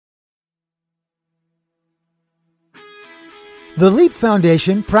The Leap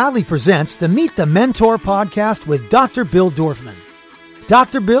Foundation proudly presents the Meet the Mentor podcast with Dr. Bill Dorfman.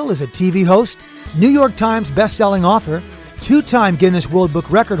 Dr. Bill is a TV host, New York Times best-selling author, two-time Guinness World Book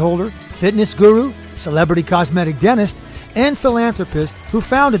record holder, fitness guru, celebrity cosmetic dentist, and philanthropist who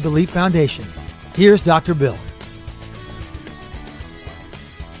founded the Leap Foundation. Here's Dr. Bill.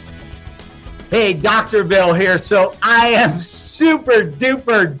 Hey, Dr. Bill here. So I am super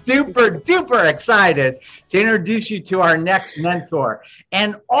duper excited to introduce you to our next mentor.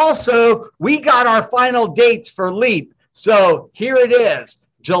 And also, we got our final dates for LEAP. So here it is,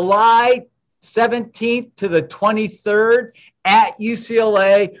 July 17th to the 23rd at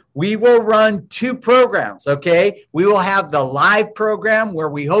UCLA. We will run two programs, okay? We will have the live program where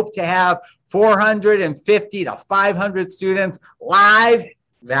we hope to have 450 to 500 students live,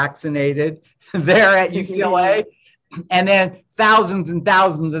 vaccinated, there at UCLA, and then thousands and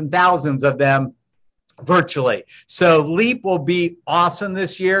thousands and thousands of them virtually. So LEAP will be awesome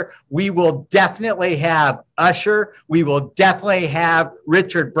this year. We will definitely have Usher. We will definitely have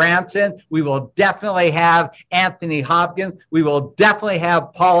Richard Branson. We will definitely have Anthony Hopkins. We will definitely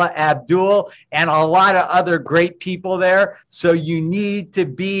have Paula Abdul and a lot of other great people there. So you need to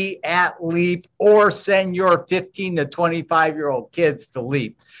be at LEAP or send your 15 to 25-year-old kids to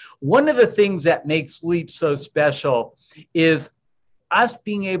LEAP. One of the things that makes LEAP so special is us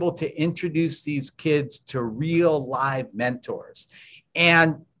being able to introduce these kids to real live mentors.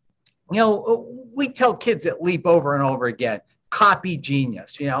 And, you know, we tell kids at LEAP over and over again, copy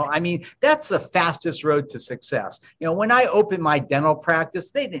genius. You know, I mean, that's the fastest road to success. You know, when I opened my dental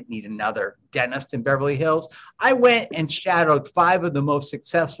practice, they didn't need another dentist in Beverly Hills. I went and shadowed 5 of the most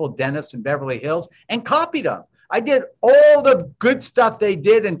successful dentists in Beverly Hills and copied them. I did all the good stuff they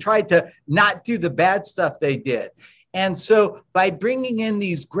did and tried to not do the bad stuff they did. And so by bringing in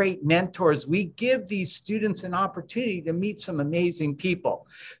these great mentors, we give these students an opportunity to meet some amazing people.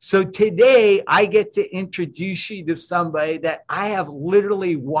 So today I get to introduce you to somebody that I have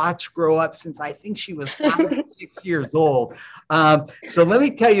literally watched grow up since I think she was 5 or 6 years old. So let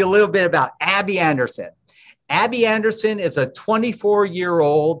me tell you a little bit about Abby Anderson. Abby Anderson is a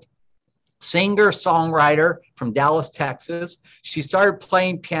 24-year-old singer-songwriter from Dallas, Texas. She started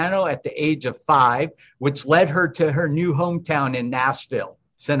playing piano at the age of 5, which led her to her new hometown in Nashville,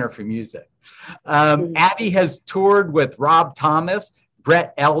 Center for Music. Abby has toured with Rob Thomas,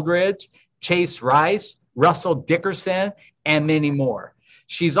 Brett Eldridge, Chase Rice, Russell Dickerson, and many more.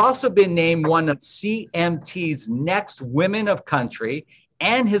 She's also been named one of CMT's Next Women of Country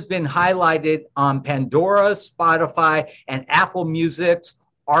and has been highlighted on Pandora, Spotify, and Apple Music's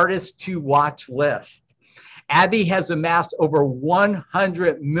Artists to Watch list. Abby has amassed over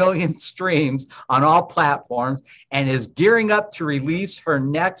 100 million streams on all platforms and is gearing up to release her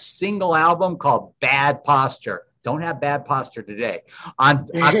next single album called Bad Posture. Don't have bad posture today. On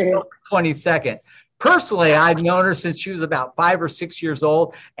October 22nd. Personally, I've known her since she was about 5 or 6 years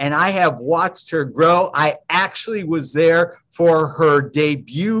old, and I have watched her grow. I actually was there for her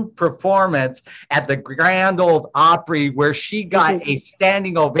debut performance at the Grand Ole Opry, where she got a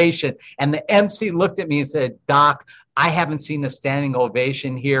standing ovation. And the MC looked at me and said, "Doc, I haven't seen a standing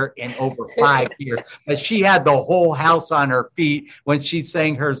ovation here in over 5 years." But she had the whole house on her feet when she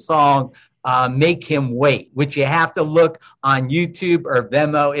sang her song, Make Him Wait, which you have to look on YouTube or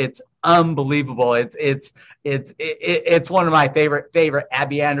Venmo. It's unbelievable. It's one of my favorite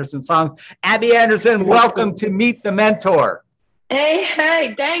Abby Anderson songs. Abby Anderson, welcome to Meet the Mentor.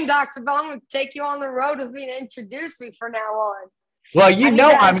 Hey, dang, Dr. Bill, I'm going to take you on the road with me to introduce me from now on. Well, you know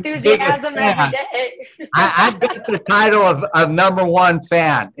I'm enthusiasm every day. I've got the title of number one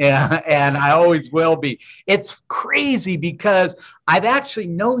fan, and I always will be. It's crazy because I've actually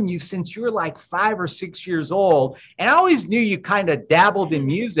known you since you were like 5 or 6 years old, and I always knew you kind of dabbled in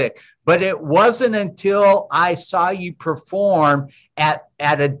music, but it wasn't until I saw you perform at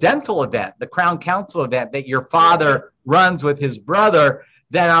a dental event, the Crown Council event that your father runs with his brother,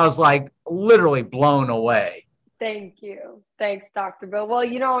 that I was like literally blown away. Thank you. Thanks, Dr. Bill. Well,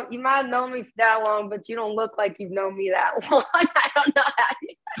 you know, you might have known me for that long, but you don't look like you've known me that long. I don't know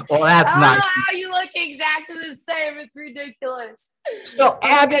how you look exactly the same. It's ridiculous. So,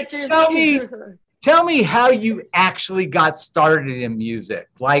 Abby, tell me how you actually got started in music.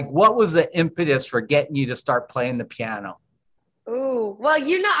 Like, what was the impetus for getting you to start playing the piano? Ooh, well,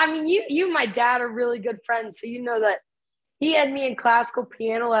 you know, I mean, you and my dad are really good friends, so you know that he had me in classical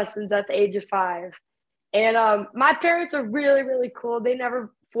piano lessons at the age of 5. And my parents are really, really cool. They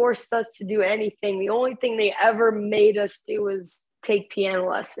never forced us to do anything. The only thing they ever made us do was take piano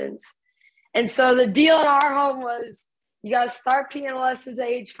lessons. And so the deal in our home was you got to start piano lessons at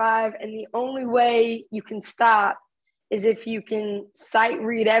age 5, and the only way you can stop is if you can sight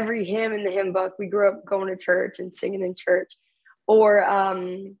read every hymn in the hymn book. We grew up going to church and singing in church. Or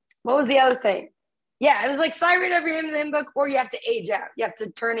what was the other thing? Yeah, it was like sight read every hymn in the hymn book, or you have to age out. You have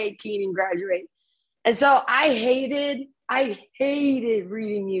to turn 18 and graduate. And so I hated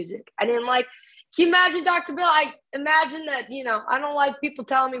reading music. I didn't like, can you imagine, Dr. Bill? I imagine that, I don't like people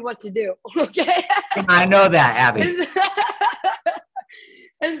telling me what to do. Okay. I know that, Abby.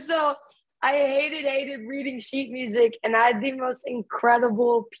 And so I hated reading sheet music. And I had the most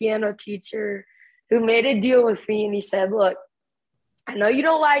incredible piano teacher who made a deal with me. And he said, look, I know you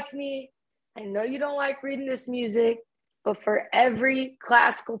don't like me. I know you don't like reading this music. But for every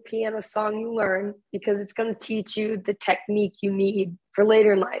classical piano song you learn, because it's going to teach you the technique you need for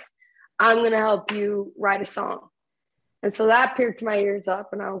later in life, I'm going to help you write a song. And so that perked my ears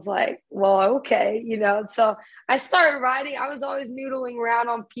up, and I was like, well, okay, So I started writing. I was always noodling around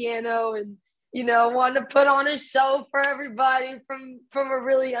on piano and, wanting to put on a show for everybody from a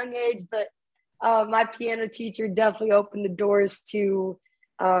really young age. But my piano teacher definitely opened the doors to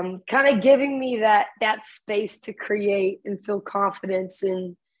kind of giving me that space to create and feel confidence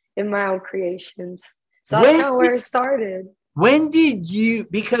in my own creations. So that's kind of where it started. When did you,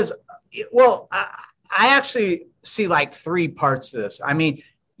 because, well, I actually see like three parts to this. I mean,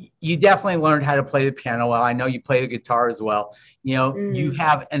 you definitely learned how to play the piano well. I know you play the guitar as well. You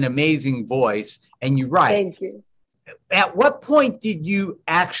have an amazing voice and you write. Thank you. At what point did you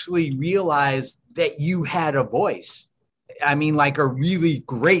actually realize that you had a voice? I mean, like a really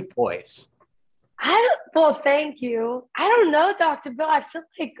great voice. Well, thank you. I don't know, Dr. Bill. I feel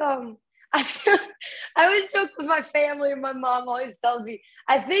like I always joke with my family, and my mom always tells me,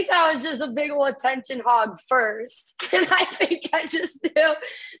 I think I was just a big old attention hog first. And I think I just knew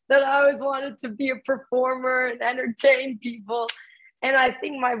that I always wanted to be a performer and entertain people. And I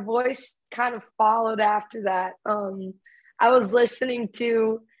think my voice kind of followed after that. I was listening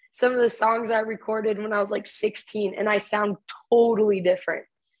to some of the songs I recorded when I was like 16, and I sound totally different.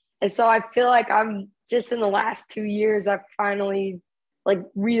 And so I feel like I'm just in the last 2 years, I've finally like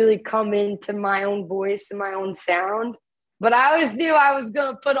really come into my own voice and my own sound. But I always knew I was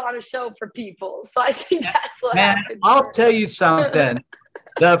going to put on a show for people. So I think that's what happened. I'll tell you something.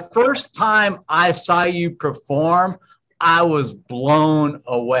 The first time I saw you perform, I was blown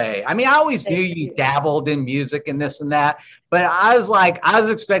away. I mean, I always knew you dabbled in music and this and that, but I was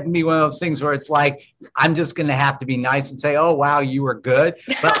expecting to be one of those things where it's like, I'm just going to have to be nice and say, oh, wow, you were good.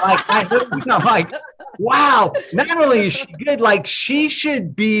 But like, I'm like, wow, not only is she good, like she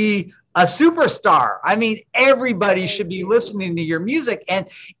should be a superstar. I mean, everybody should be listening to your music. And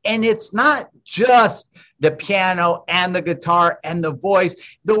it's not just the piano and the guitar and the voice.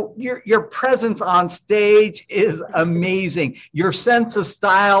 Your presence on stage is amazing. Your sense of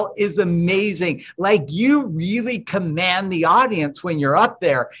style is amazing. Like you really command the audience when you're up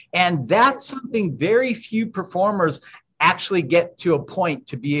there. And that's something very few performers actually get to a point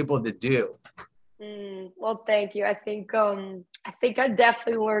to be able to do. Well, thank you. I think I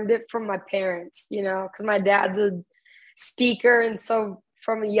definitely learned it from my parents, because my dad's a speaker. And so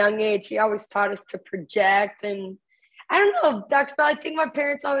from a young age, he always taught us to project. And I don't know, Dr. Bell, I think my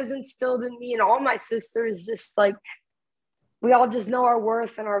parents always instilled in me and all my sisters, just like, we all just know our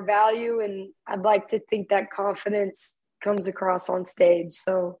worth and our value. And I'd like to think that confidence comes across on stage.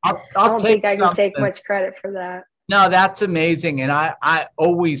 So I don't think I can take much credit for that. No, that's amazing. And I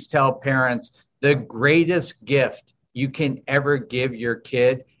always tell parents, the greatest gift you can ever give your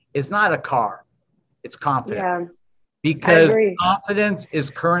kid is not a car. It's confidence. Yeah. Because confidence is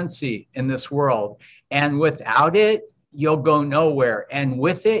currency in this world. And without it, you'll go nowhere. And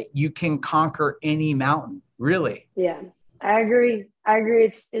with it, you can conquer any mountain, really. Yeah, I agree.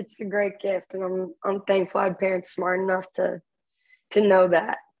 It's a great gift. And I'm thankful I had parents smart enough to know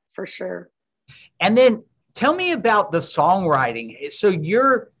that for sure. And then tell me about the songwriting. So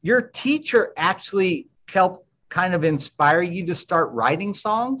your teacher actually helped kind of inspire you to start writing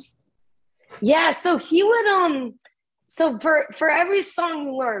songs? Yeah, so he would so for every song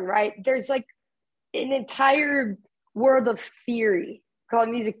you learn, right, there's like an entire world of theory called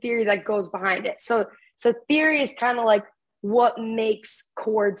music theory that goes behind it. So theory is kind of like what makes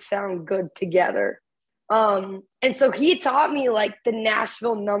chords sound good together. And so he taught me like the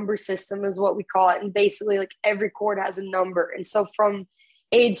Nashville number system is what we call it. And basically like every chord has a number. And so from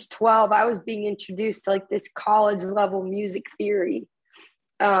age 12, I was being introduced to like this college level music theory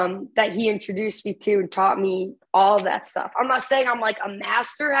that he introduced me to and taught me all of that stuff. I'm not saying I'm like a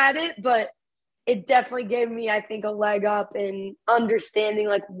master at it, but it definitely gave me, I think, a leg up in understanding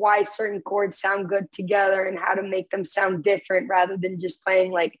like why certain chords sound good together and how to make them sound different rather than just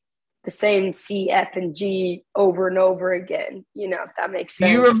playing like the same C, F, and G over and over again, if that makes sense.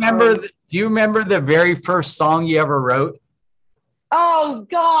 Do you remember the very first song you ever wrote? Oh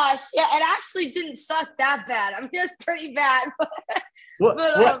gosh. Yeah, it actually didn't suck that bad. I mean, it's pretty bad.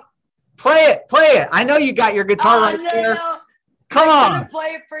 What? Play it. I know you got your guitar there. No. Come on. I'm gonna play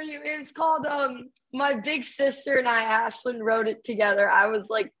it for you. It was called my big sister and I, Ashlyn, wrote it together. I was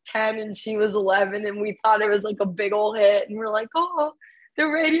like 10 and she was 11, and we thought it was like a big old hit, and we're like, oh, the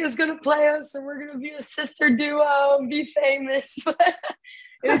radio's gonna play us and we're gonna be a sister duo and be famous. But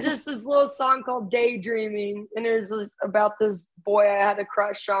it was just this little song called Daydreaming, and it was about this boy I had a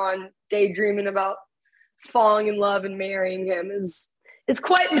crush on, daydreaming about falling in love and marrying him. It's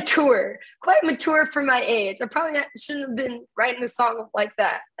quite mature for my age. I probably shouldn't have been writing a song like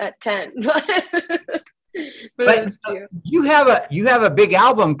that at 10. But it was cute. You have a big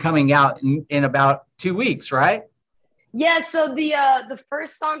album coming out in about 2 weeks, right? Yeah, so the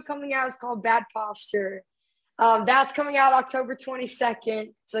first song coming out is called Bad Posture. That's coming out October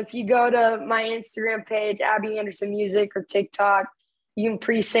 22nd. So if you go to my Instagram page, Abby Anderson Music, or TikTok, you can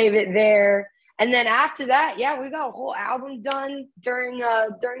pre-save it there. And then after that, yeah, we got a whole album done during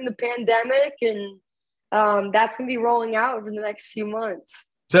the pandemic, and that's gonna be rolling out over the next few months.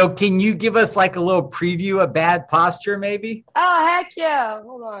 So can you give us like a little preview of Bad Posture, maybe? Oh, heck yeah.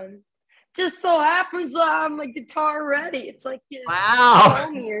 Hold on. Just so happens I have my guitar ready. It's like you wow.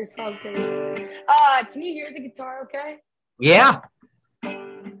 know me or something. Can you hear the guitar okay? Yeah. All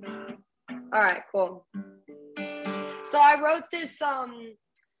right, cool. So I wrote this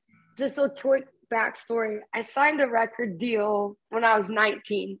just a quick backstory. I signed a record deal when I was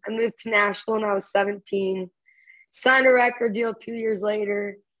 19. I moved to Nashville when I was 17. Signed a record deal 2 years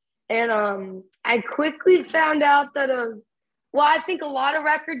later. And I quickly found out that I think a lot of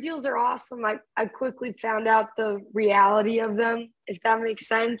record deals are awesome. I quickly found out the reality of them, if that makes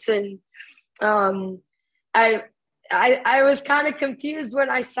sense. And I was kind of confused when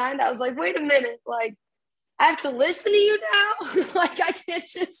I signed. I was like, wait a minute, like I have to listen to you now? Like I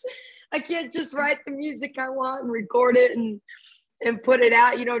can't just write the music I want and record it and put it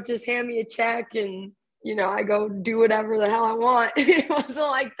out. You don't just hand me a check and I go do whatever the hell I want. It wasn't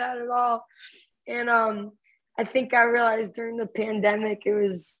like that at all. And I think I realized during the pandemic, it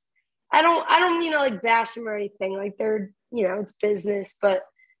was, I don't mean to like bash them or anything. Like they're, it's business, but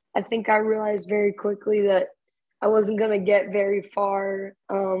I think I realized very quickly that I wasn't going to get very far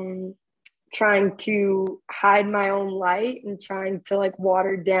trying to hide my own light and trying to like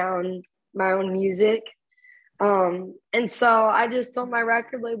water down my own music. And so I just told my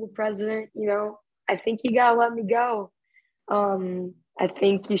record label president, I think you got to let me go. I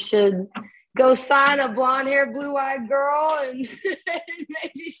think you should go sign a blonde hair, blue eyed girl and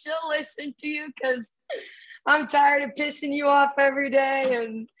maybe she'll listen to you because I'm tired of pissing you off every day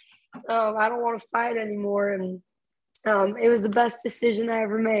and I don't want to fight anymore. And it was the best decision I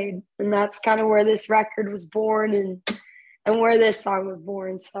ever made. And that's kind of where this record was born and where this song was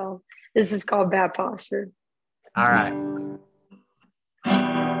born. So this is called Bad Posture. All right.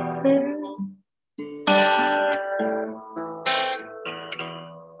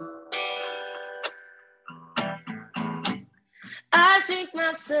 I shrink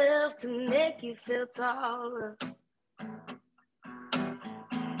myself to make you feel taller.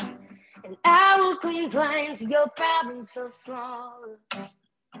 And I will complain till your problems feel smaller.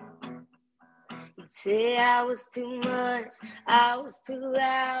 You'd say I was too much, I was too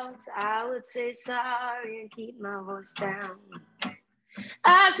loud. So I would say sorry and keep my voice down.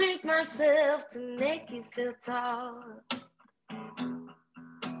 I shrink myself to make you feel taller.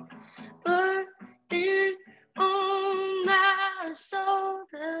 Burden on my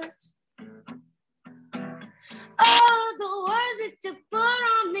shoulders. All the words that you put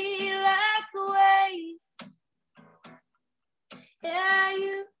on me like a weight. Yeah, I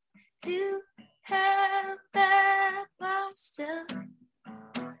used to have that posture,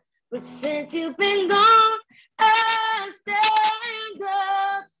 but since you've been gone, I stand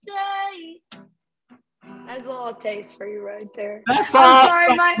up straight. That's all it takes for you right there. That's I'm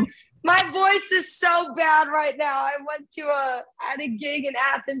sorry, my voice is so bad right now. I went to I had a gig in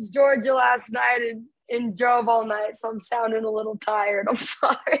Athens, Georgia last night and drove all night, so I'm sounding a little tired. I'm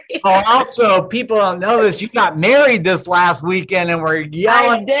sorry. Oh, also, people don't know this. You got married this last weekend and we're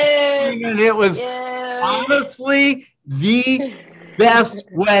yelling. I did. And it was honestly the best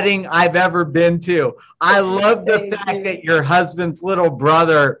wedding I've ever been to. I love the fact that your husband's little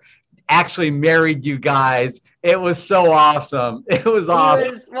brother actually married you guys. It was so awesome. It was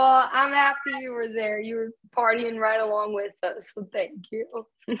awesome. Well, I'm happy you were there. You were partying right along with us, so thank you.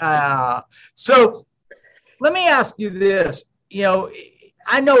 So let me ask you this.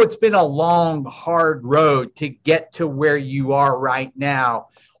 I know it's been a long, hard road to get to where you are right now.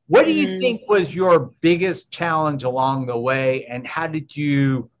 What do you think was your biggest challenge along the way, and how did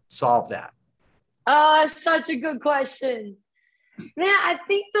you solve that? Such a good question. Man, I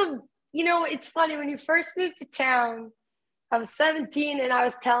think it's funny when you first moved to town, I was 17 and I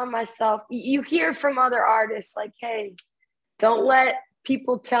was telling myself, you hear from other artists like, hey, don't let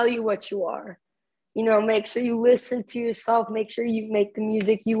people tell you what you are. Make sure you listen to yourself, make sure you make the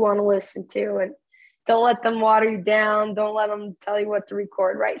music you want to listen to, and don't let them water you down. Don't let them tell you what to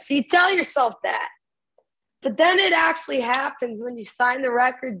record, right? So you tell yourself that. But then it actually happens when you sign the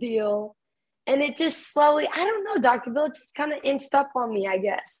record deal. And it just slowly, I don't know, Dr. Bill, it just kind of inched up on me, I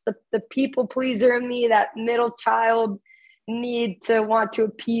guess. The people pleaser in me, that middle child need to want to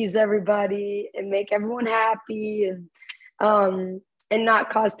appease everybody and make everyone happy and not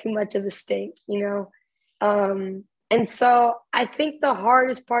cause too much of a stink, And so I think the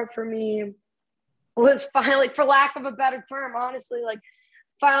hardest part for me was finally, for lack of a better term, honestly, like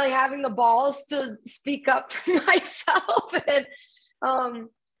finally having the balls to speak up for myself and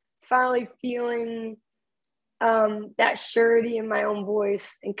finally feeling that surety in my own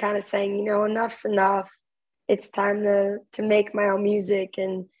voice and kind of saying, enough's enough. It's time to make my own music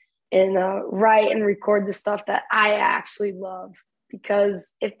and write and record the stuff that I actually love. Because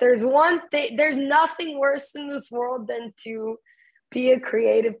if there's one thing, there's nothing worse in this world than to be a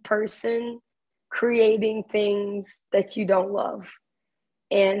creative person creating things that you don't love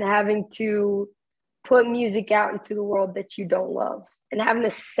and having to put music out into the world that you don't love and having to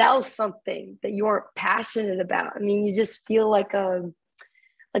sell something that you aren't passionate about. I mean, you just feel like a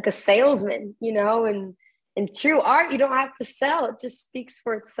salesman, and true art, you don't have to sell. It just speaks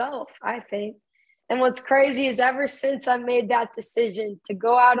for itself, I think. And what's crazy is ever since I made that decision to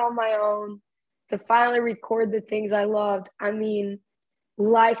go out on my own, to finally record the things I loved, I mean,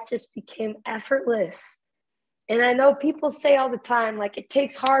 life just became effortless. And I know people say all the time, like, it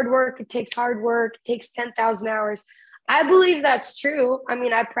takes hard work, it takes 10,000 hours. I believe that's true. I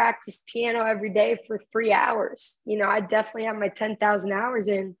mean, I practice piano every day for 3 hours. I definitely have my 10,000 hours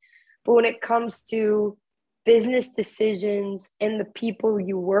in. But when it comes to business decisions and the people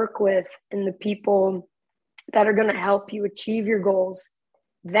you work with and the people that are going to help you achieve your goals,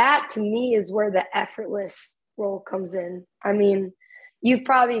 that to me is where the effortless role comes in. I mean, you've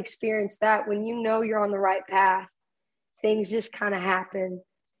probably experienced that when you're on the right path, things just kind of happen.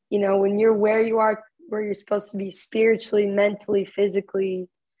 When you're where you are, where you're supposed to be spiritually, mentally, physically,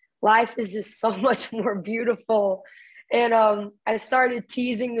 life is just so much more beautiful. And I started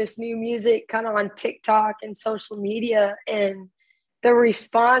teasing this new music kind of on TikTok and social media. And the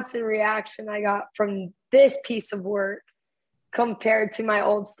response and reaction I got from this piece of work compared to my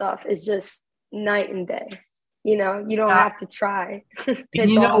old stuff is just night and day. You don't have to try.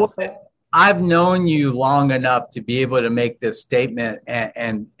 It's awesome. I've known you long enough to be able to make this statement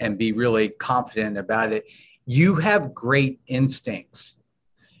and be really confident about it. You have great instincts.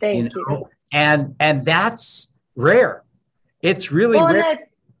 Thank you. And that's rare. It's really rare.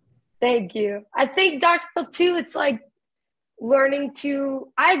 Thank you. I think, Dr. Phil, too, it's like learning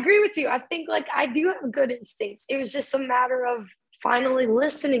I agree with you. I think like I do have good instincts. It was just a matter of finally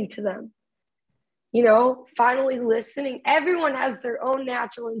listening to them. Finally listening. Everyone has their own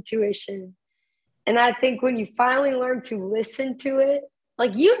natural intuition. And I think when you finally learn to listen to it,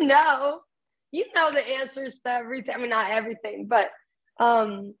 like, you know the answers to everything. I mean, not everything, but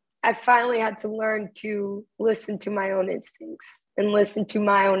I finally had to learn to listen to my own instincts and listen to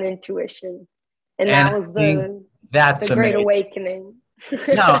my own intuition. And that was the great awakening.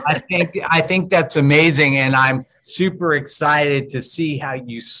 No, I think that's amazing. And I'm super excited to see how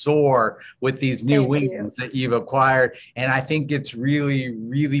you soar with these new wings that you've acquired. And I think it's really,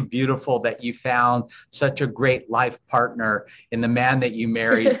 really beautiful that you found such a great life partner in the man that you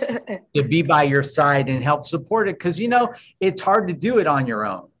married to be by your side and help support it. Because, it's hard to do it on your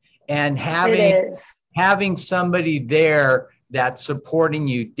own. And having somebody there that's supporting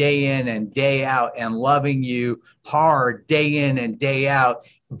you day in and day out and loving you hard day in and day out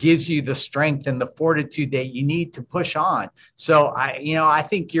gives you the strength and the fortitude that you need to push on. So I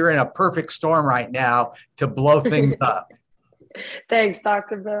think you're in a perfect storm right now to blow things up. Thanks,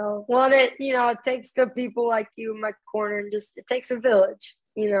 Dr. Bill. Well, it takes good people like you in my corner, and just, it takes a village,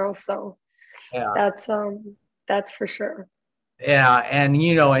 so yeah. That's for sure. Yeah, and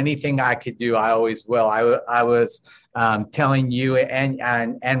anything I could do, I always will. I was telling you,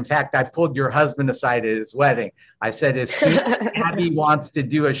 and in fact, I pulled your husband aside at his wedding. I said, as soon as Abby wants to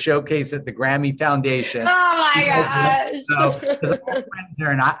do a showcase at the Grammy Foundation, oh my gosh! So, because I have friends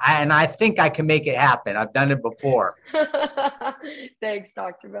there, and I think I can make it happen. I've done it before. Thanks,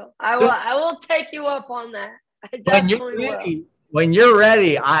 Dr. Bill. I will take you up on that. I definitely will. When you're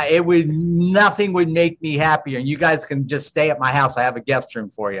ready, nothing would make me happier. And you guys can just stay at my house. I have a guest room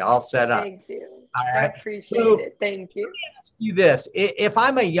for you. I'll set up. Thank you. All right. I appreciate it. Thank you. Let me ask you this. If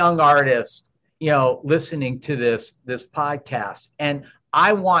I'm a young artist, listening to this podcast, and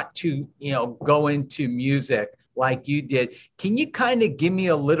I want to, go into music like you did, can you kind of give me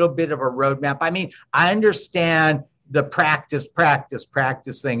a little bit of a roadmap? I mean, I understand the practice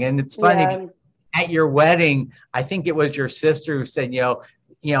thing. And it's funny. Yeah. At your wedding, I think it was your sister who said,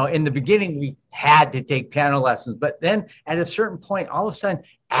 in the beginning, we had to take piano lessons. But then at a certain point, all of a sudden,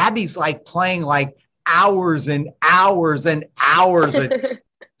 Abby's like playing like hours and hours and hours.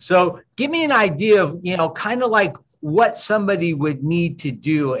 So give me an idea of, kind of like what somebody would need to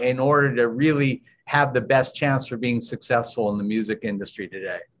do in order to really have the best chance for being successful in the music industry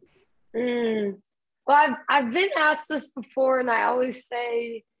today. Well, I've been asked this before, and I always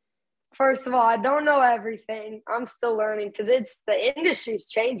say, first of all, I don't know everything. I'm still learning because the industry's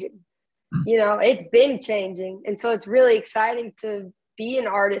changing. It's been changing. And so it's really exciting to be an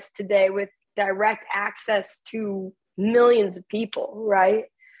artist today with direct access to millions of people, right?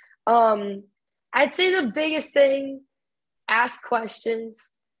 I'd say the biggest thing, ask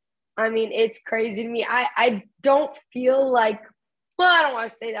questions. I mean, it's crazy to me. I don't feel like, well, I don't want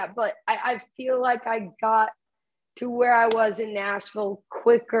to say that, but I feel like I got to where I was in Nashville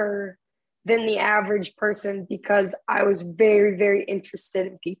quicker than the average person because I was very, very interested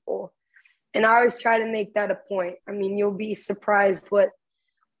in people. And I always try to make that a point. I mean, you'll be surprised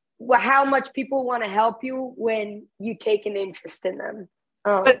how much people want to help you when you take an interest in them.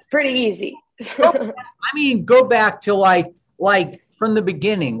 It's pretty easy. Go back to like from the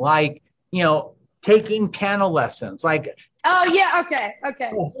beginning, taking piano lessons, Oh yeah.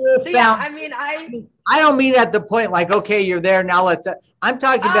 Okay. So yeah, I mean, I don't mean at the point like, okay, you're there now. I'm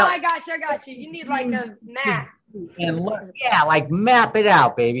talking about. I got you. You need like a map. And map it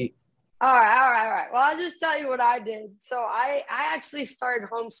out, baby. All right. Well, I'll just tell you what I did. So I actually started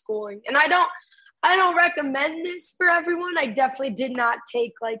homeschooling, and I don't recommend this for everyone. I definitely did not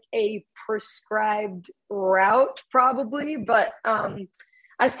take like a prescribed route, probably, but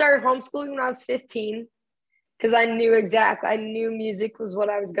I started homeschooling when I was 15. Because I knew music was what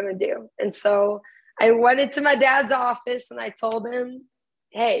I was going to do. And so I went into my dad's office and I told him,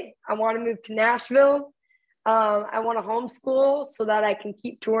 hey, I want to move to Nashville. I want to homeschool so that I can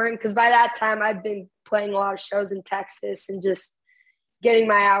keep touring. Because by that time, I'd been playing a lot of shows in Texas and just getting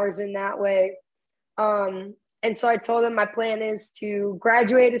my hours in that way. And so I told him my plan is to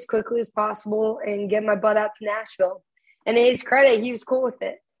graduate as quickly as possible and get my butt out to Nashville. And in his credit, he was cool with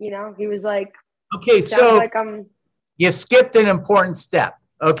it. He was like, okay, so you skipped an important step.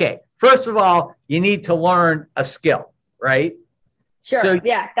 Okay, first of all, you need to learn a skill, right? Sure. So,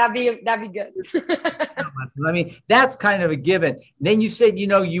 yeah, that'd be good. I mean, that's kind of a given. Then you said,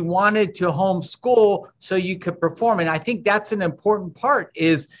 you wanted to homeschool so you could perform, and I think that's an important part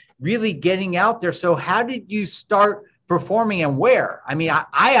is really getting out there. So, how did you start performing, and where? I mean,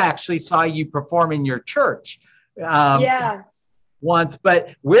 I actually saw you perform in your church. Once,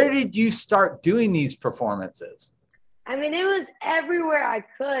 but where did you start doing these performances? I mean, it was everywhere I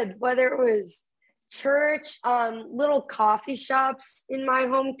could, whether it was church, little coffee shops in my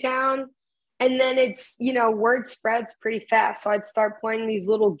hometown. And then it's, word spreads pretty fast. So I'd start playing these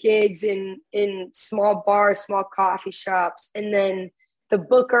little gigs in small bars, small coffee shops. And then the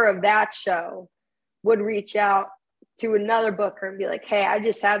booker of that show would reach out to another booker and be like, hey, I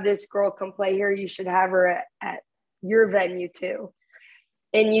just had this girl come play here. You should have her at your venue too.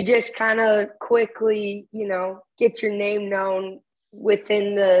 And you just kind of quickly, get your name known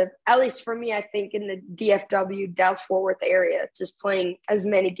within at least for me, I think in the DFW, Dallas-Fort Worth area, just playing as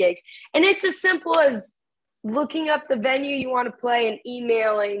many gigs. And it's as simple as looking up the venue you want to play and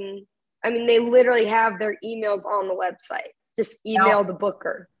emailing. I mean, they literally have their emails on the website. Just email the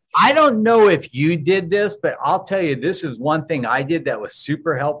booker. I don't know if you did this, but I'll tell you, this is one thing I did that was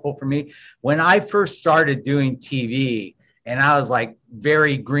super helpful for me. When I first started doing TV and I was like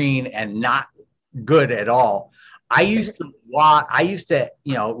very green and not good at all, I used to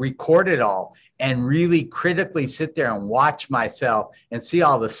record it all and really critically sit there and watch myself and see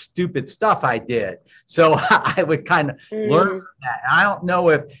all the stupid stuff I did. So I would kind of learn from that. I don't know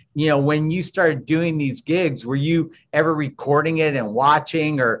if, when you started doing these gigs, were you ever recording it and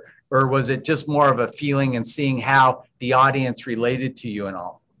watching, or was it just more of a feeling and seeing how the audience related to you and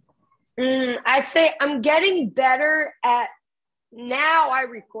all? I'd say I'm getting better at, now I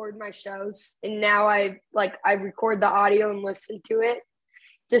record my shows, and now I record the audio and listen to it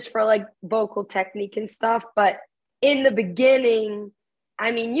just for like vocal technique and stuff. But in the beginning,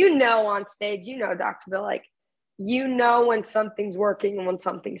 I mean, on stage, Dr. Bill, like, when something's working and when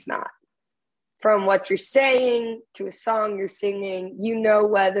something's not. From what you're saying to a song you're singing,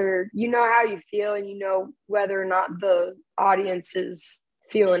 whether, how you feel, and whether or not the audience is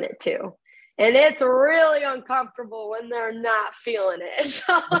feeling it too. And it's really uncomfortable when they're not feeling it.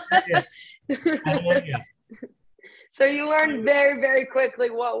 So you learn very, very quickly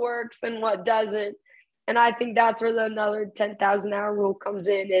what works and what doesn't. And I think that's where another 10,000 hour rule comes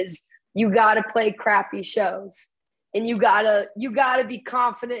in, is you got to play crappy shows, and you gotta be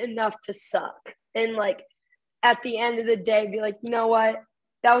confident enough to suck. And like, at the end of the day, be like, you know what?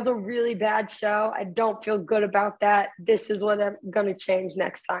 That was a really bad show. I don't feel good about that. This is what I'm going to change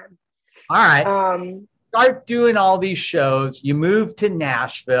next time. All right. Start doing all these shows. You move to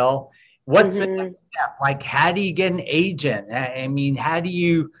Nashville. What's the next step? Like, how do you get an agent? I mean, how do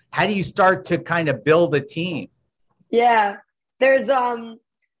you start to kind of build a team? Yeah, there's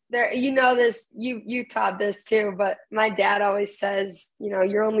this, you taught this too, but my dad always says,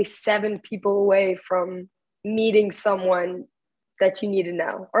 you're only 7 people away from meeting someone that you need to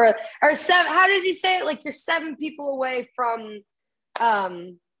know, or 7. How does he say it? Like, you're 7 people away from,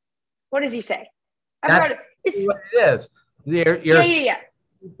 what does he say? That's what it is. You're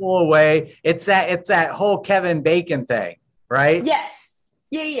people away. It's that whole Kevin Bacon thing, right? Yes.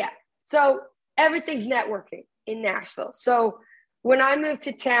 Yeah. So everything's networking in Nashville. So when I moved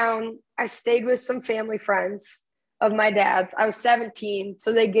to town, I stayed with some family friends of my dad's. I was 17,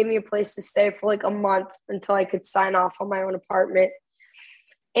 so they gave me a place to stay for like a month until I could sign off on my own apartment.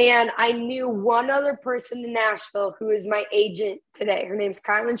 And I knew one other person in Nashville who is my agent today. Her name's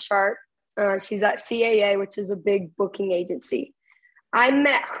Kylan Sharp. She's at CAA, which is a big booking agency. I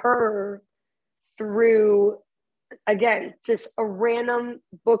met her through, again, just a random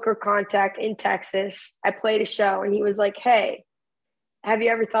booker contact in Texas. I played a show, and he was like, hey, have you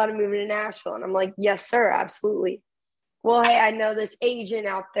ever thought of moving to Nashville? And I'm like, yes, sir, absolutely. Well, hey, I know this agent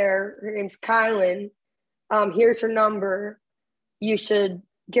out there. Her name's Kylan. Here's her number. You should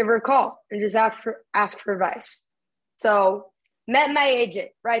give her a call and just ask for advice. So met my agent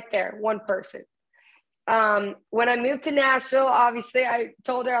right there, one person. When I moved to Nashville, obviously I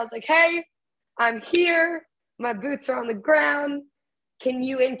told her, I was like, hey, I'm here. My boots are on the ground. Can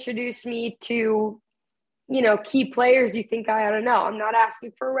you introduce me to, key players you think I ought to know? I'm not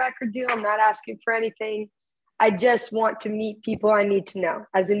asking for a record deal. I'm not asking for anything. I just want to meet people I need to know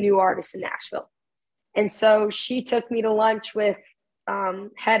as a new artist in Nashville. And so she took me to lunch with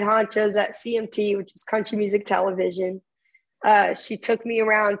head honchos at CMT, which is Country Music Television. She took me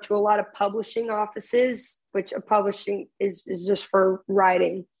around to a lot of publishing offices, which a publishing is just for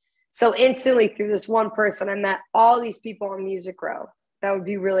writing. So instantly through this one person, I met all these people on Music Row. That would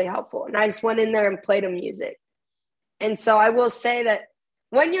be really helpful. And I just went in there and played them music. And so I will say that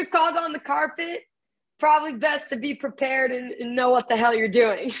when you're called on the carpet, probably best to be prepared and know what the hell you're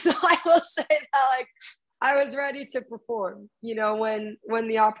doing. So I will say that, I was ready to perform, when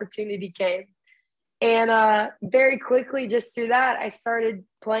the opportunity came. And very quickly, just through that, I started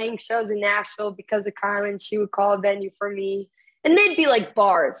playing shows in Nashville because of Kylan. She would call a venue for me. And they'd be like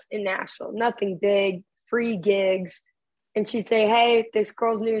bars in Nashville, nothing big, free gigs. And she'd say, hey, this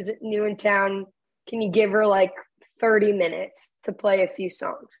girl's new in town. Can you give her 30 minutes to play a few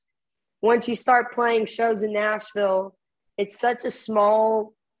songs? Once you start playing shows in Nashville, it's such a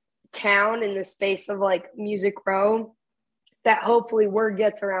small town in the space of Music Row that hopefully word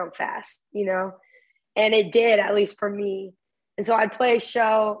gets around fast, And it did, at least for me. And so I'd play a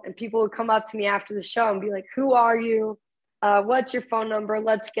show and people would come up to me after the show and be like, who are you? What's your phone number?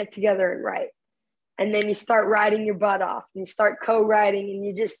 Let's get together and write. And then you start writing your butt off and you start co-writing and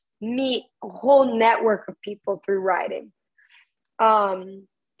you just meet a whole network of people through writing.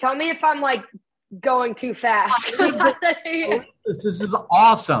 Tell me if I'm going too fast. This is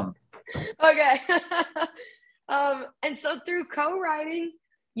awesome. Okay. And so through co-writing,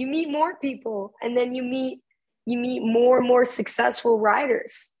 you meet more people, and then you meet more and more successful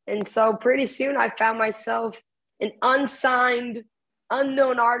writers. And so pretty soon I found myself an unsigned,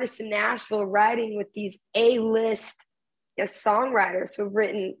 unknown artist in Nashville writing with these A-list songwriters who've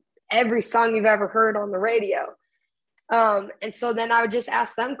written every song you've ever heard on the radio. And so then I would just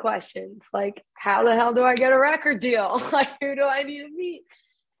ask them questions like, how the hell do I get a record deal? Like, who do I need to meet?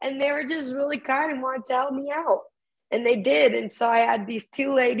 And they were just really kind and wanted to help me out. And they did. And so I had these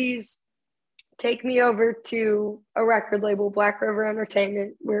two ladies take me over to a record label, Black River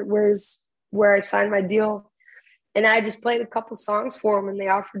Entertainment, where I signed my deal. And I just played a couple songs for them, and they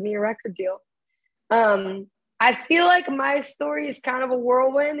offered me a record deal. I feel like my story is kind of a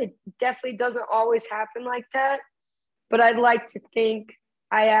whirlwind. It definitely doesn't always happen like that. But I'd like to think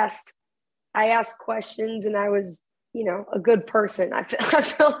I asked questions, and I was, a good person. I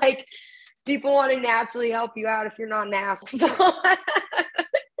feel like people want to naturally help you out if you're not an asshole.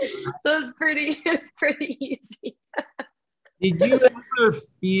 So it's pretty easy. Did you ever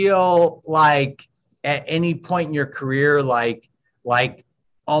feel like at any point in your career, like,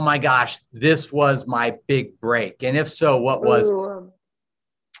 oh my gosh, this was my big break? And if so, what was?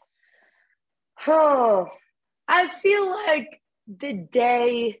 I feel like the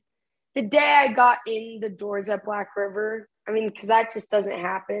day I got in the doors at Black River, because that just doesn't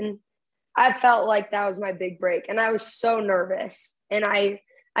happen. I felt like that was my big break, and I was so nervous. And I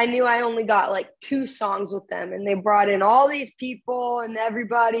knew I only got like 2 songs with them, and they brought in all these people and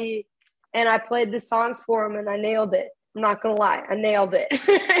everybody, and I played the songs for them, and I nailed it. I'm not gonna lie, I nailed it.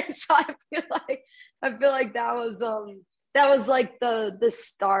 So I feel like that was like the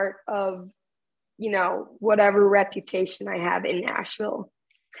start of, whatever reputation I have in Nashville,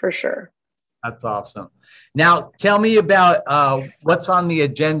 for sure. That's awesome. Now, tell me about what's on the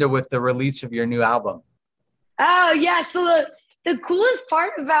agenda with the release of your new album. Oh, yeah. So the coolest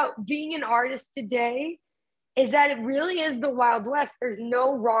part about being an artist today is that it really is the Wild West. There's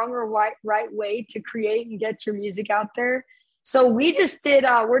no wrong or right way to create and get your music out there. So we just did,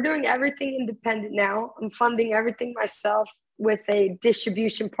 we're doing everything independent now. I'm funding everything myself with a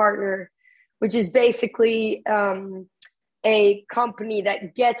distribution partner, which is basically a company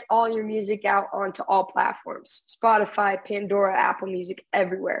that gets all your music out onto all platforms: Spotify, Pandora, Apple Music,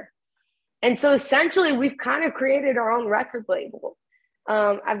 everywhere. And so essentially we've kind of created our own record label.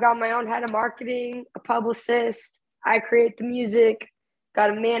 I've got my own head of marketing, a publicist. I create the music,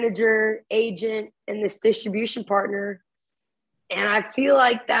 got a manager, agent, and this distribution partner. And I feel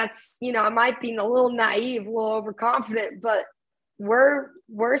like that's, I might be a little naive, a little overconfident, but we're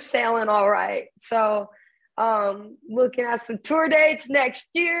sailing all right. So looking at some tour dates next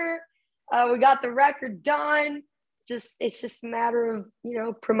year. We got the record done. It's just a matter of,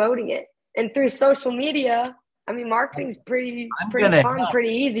 promoting it. And through social media, marketing's pretty fun, pretty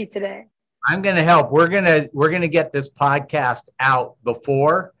easy today. I'm going to help. We're going to get this podcast out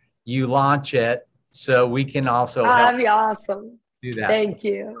before you launch it, so we can also help. That'd be awesome. Do that. Thank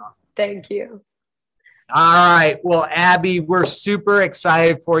you. Thank you. All right. Well, Abby, we're super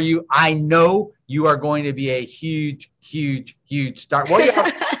excited for you. I know you are going to be a huge, huge, huge star.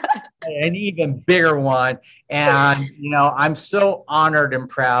 Well, an even bigger one. And, I'm so honored and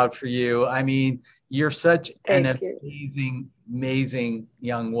proud for you. You're such an amazing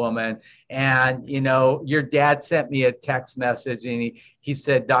young woman. And, your dad sent me a text message, and he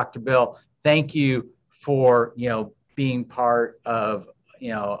said, Dr. Bill, thank you for, being part of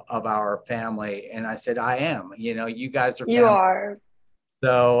our family. And I said, I am. You guys are family. You are.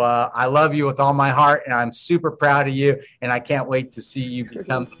 So I love you with all my heart, and I'm super proud of you, and I can't wait to see you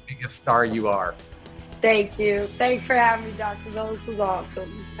become the biggest star you are. Thank you. Thanks for having me, Dr. Bill. This was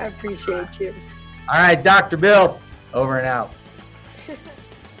awesome. I appreciate you. All right, Dr. Bill, over and out.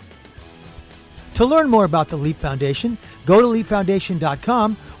 To learn more about the Leap Foundation, go to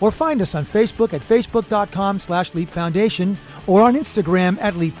leapfoundation.com or find us on Facebook at facebook.com/Leap Foundation or on Instagram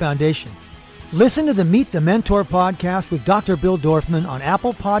at Leap Foundation. Listen to the Meet the Mentor podcast with Dr. Bill Dorfman on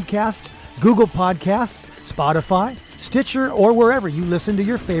Apple Podcasts, Google Podcasts, Spotify, Stitcher, or wherever you listen to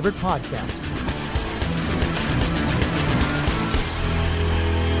your favorite podcasts.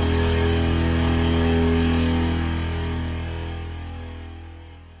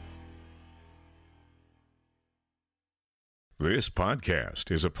 This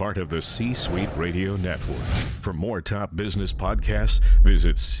podcast is a part of the C-Suite Radio Network. For more top business podcasts,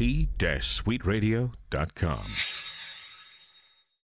 visit c-suiteradio.com.